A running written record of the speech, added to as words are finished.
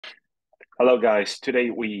Hello, guys. Today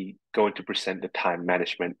we going to present the time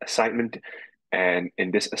management assignment. And in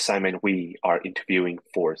this assignment, we are interviewing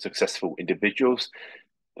for successful individuals.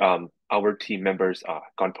 Our team members are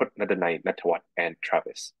Kornpoj, Natdanai, Nattawat, and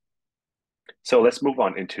Travis. So let's move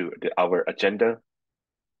on into our agenda.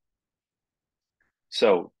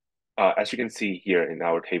 So as you can see here in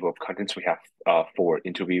our table of contents, we have four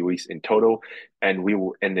interviewees in total, and we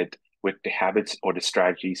will end it with the habits or the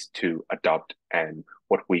strategies to adopt and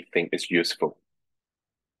what we think is useful.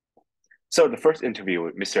 So the first interview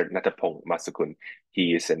with Mr. Natdanai Masakul,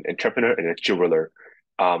 he is an entrepreneur and a jeweler.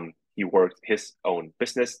 He works his own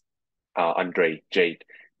business, Andre Jade,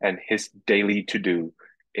 and his daily to-do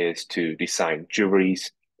is to design jewelries,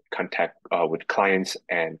 contact with clients,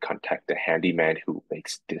 and contact the handyman who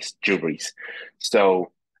makes these jewelries.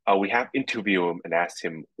 So we have interviewed him and asked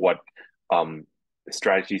him what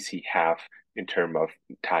strategies he have in terms of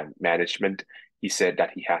time management. He said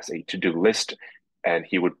that he has a to-do list, and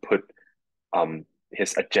he would put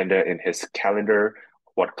his agenda in his calendar,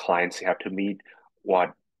 what clients he have to meet,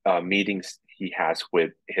 what meetings he has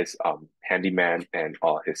with his handyman and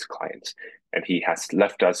all his clients. And he has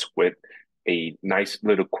left us with a nice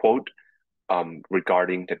little quote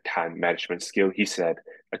regarding the time management skill. He said,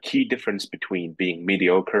 a key difference between being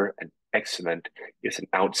mediocre and excellent is an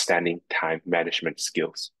outstanding time management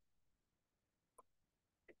skills.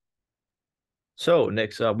 So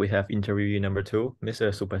next up, we have interviewee number 2, Mr.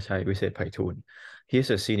 Supachai Paitun. He's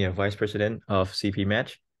a senior vice president of CP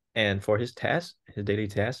Match, and for his daily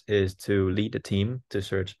task is to lead the team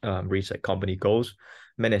to reach company goals,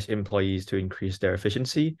 manage employees to increase their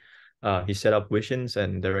efficiency. He set up visions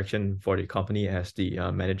and direction for the company as the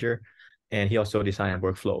manager, and he also designed a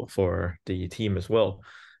workflow for the team as well.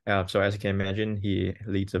 So as you can imagine, he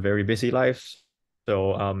leads a very busy life.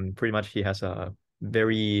 So pretty much he has a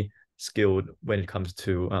very skilled when it comes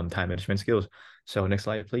to time management skills. So next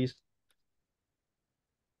slide, please.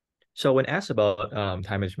 So when asked about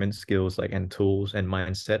time management skills and tools and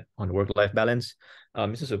mindset on work-life balance,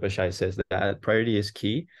 Mr. Supershai says that priority is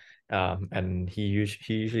key. And he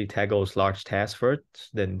usually tackles large tasks first,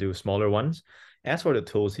 then do smaller ones. As for the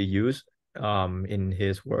tools he used in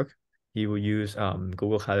his work, he will use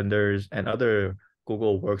Google Calendars and other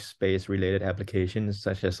Google Workspace related applications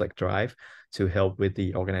such as Drive to help with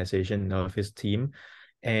the organization of his team,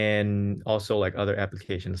 and also other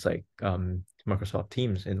applications like Microsoft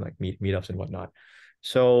Teams and meetups and whatnot.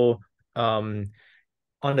 So on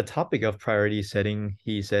the topic of priority setting,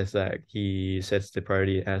 he says that he sets the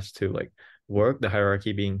priority as to work, the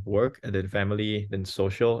hierarchy being work, and then family, then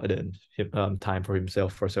social, and then time for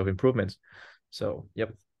himself for self-improvements. So,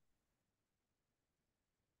 yep.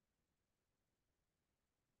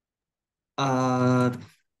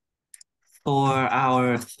 For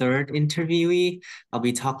our third interviewee, I'll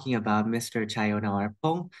be talking about Mr.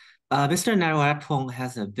 Chaovanapricha. Mr. Naovaratpong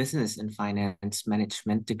has a business and finance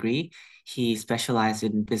management degree. He specialized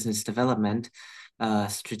in business development,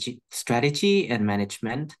 strategy and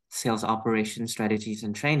management, sales operations strategies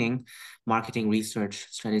and training, marketing research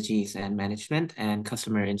strategies and management, and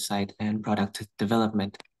customer insight and product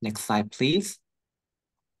development. Next slide, please.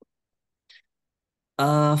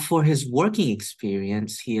 For his working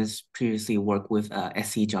experience, he has previously worked with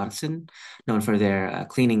S.C. Johnson, known for their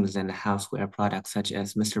cleanings and houseware products such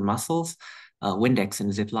as Mr. Muscles, Windex,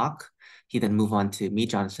 and Ziploc. He then moved on to Mead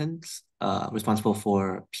Johnson's, responsible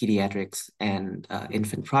for pediatrics and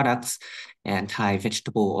infant products, and Thai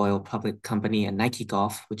Vegetable Oil Public Company and Nike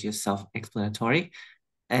Golf, which is self-explanatory.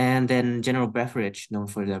 And then General Beverage, known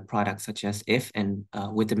for their products such as IF and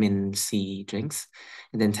vitamin C drinks.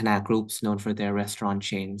 And then Tana Groups, known for their restaurant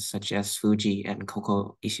chains such as Fuji and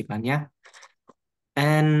Coco Ishibanya.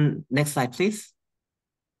 And next slide, please.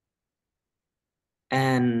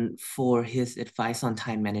 And for his advice on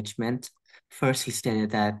time management, first he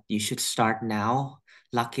stated that you should start now.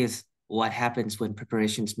 Luck is what happens when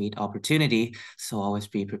preparations meet opportunity, so always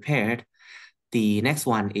be prepared. The next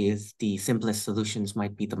one is the simplest solutions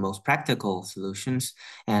might be the most practical solutions.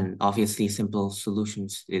 And obviously simple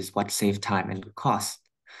solutions is what save time and cost.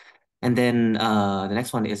 And then the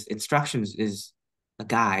next one is instructions is a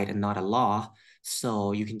guide and not a law.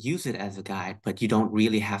 So you can use it as a guide, but you don't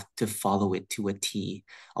really have to follow it to a T.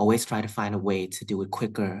 Always try to find a way to do it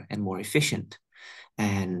quicker and more efficient.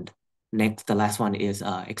 And next, the last one is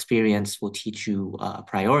experience will teach you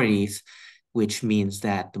priorities, which means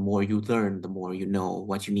that the more you learn, the more you know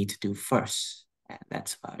what you need to do first. And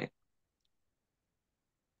that's about it.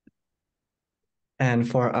 And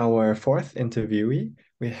for our fourth interviewee,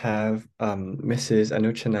 we have Mrs.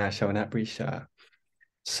 Anuchana Chaovanapricha.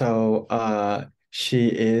 So she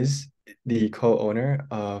is the co-owner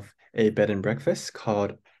of a bed and breakfast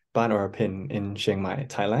called Kornpoj in Chiang Mai,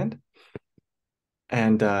 Thailand.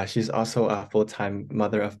 And she's also a full-time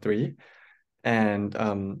mother of three. And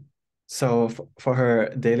so for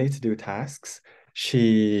her daily to-do tasks,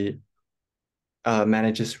 she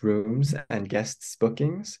manages rooms and guests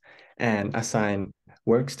bookings and assign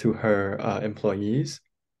works to her employees.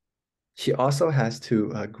 She also has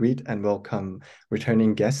to greet and welcome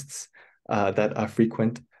returning guests that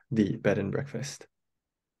frequent the bed and breakfast.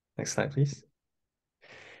 Next slide, please.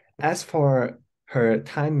 As for her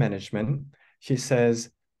time management, she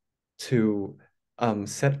says to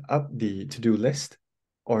set up the to-do list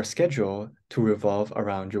or schedule to revolve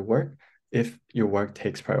around your work if your work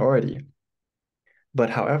takes priority. But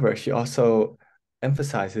however, she also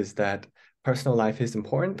emphasizes that personal life is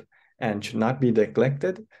important and should not be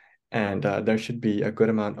neglected, and there should be a good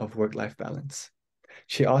amount of work-life balance.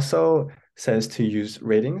 She also says to use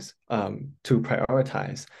ratings to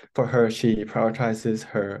prioritize. For her, she prioritizes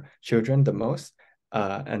her children the most,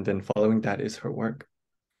 and then following that is her work.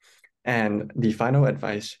 And the final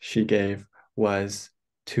advice she gave was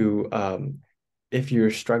to, if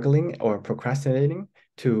you're struggling or procrastinating,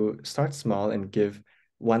 to start small and give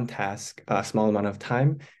one task a small amount of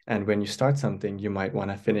time. And when you start something, you might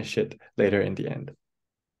want to finish it later in the end.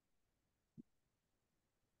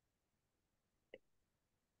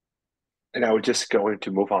 And I would just going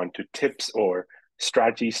to move on to tips or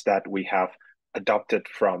strategies that we have adopted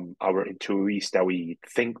from our interviewees that we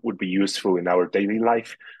think would be useful in our daily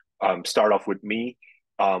life. Start off with me.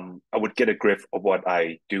 I would get a grip of what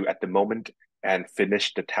I do at the moment and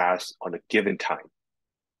finish the task on a given time.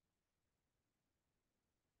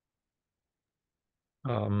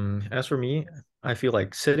 As for me, I feel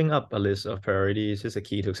like setting up a list of priorities is a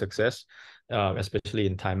key to success, especially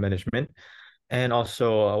in time management. And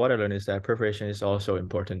also, what I learned is that preparation is also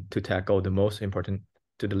important to tackle the most important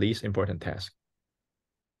to the least important task.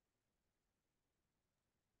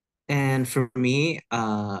 And for me,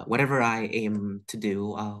 whatever I aim to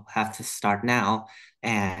do, I'll have to start now.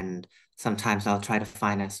 And sometimes I'll try to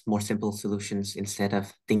find more simple solutions instead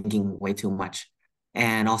of thinking way too much.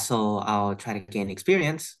 And also, I'll try to gain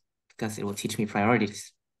experience because it will teach me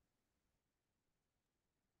priorities.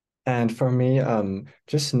 And for me,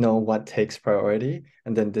 just know what takes priority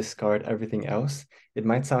and then discard everything else. It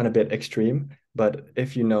might sound a bit extreme, but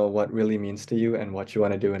if you know what really means to you and what you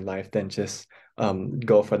want to do in life, then just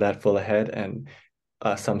go for that full ahead, and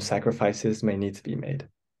some sacrifices may need to be made.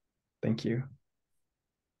 Thank you.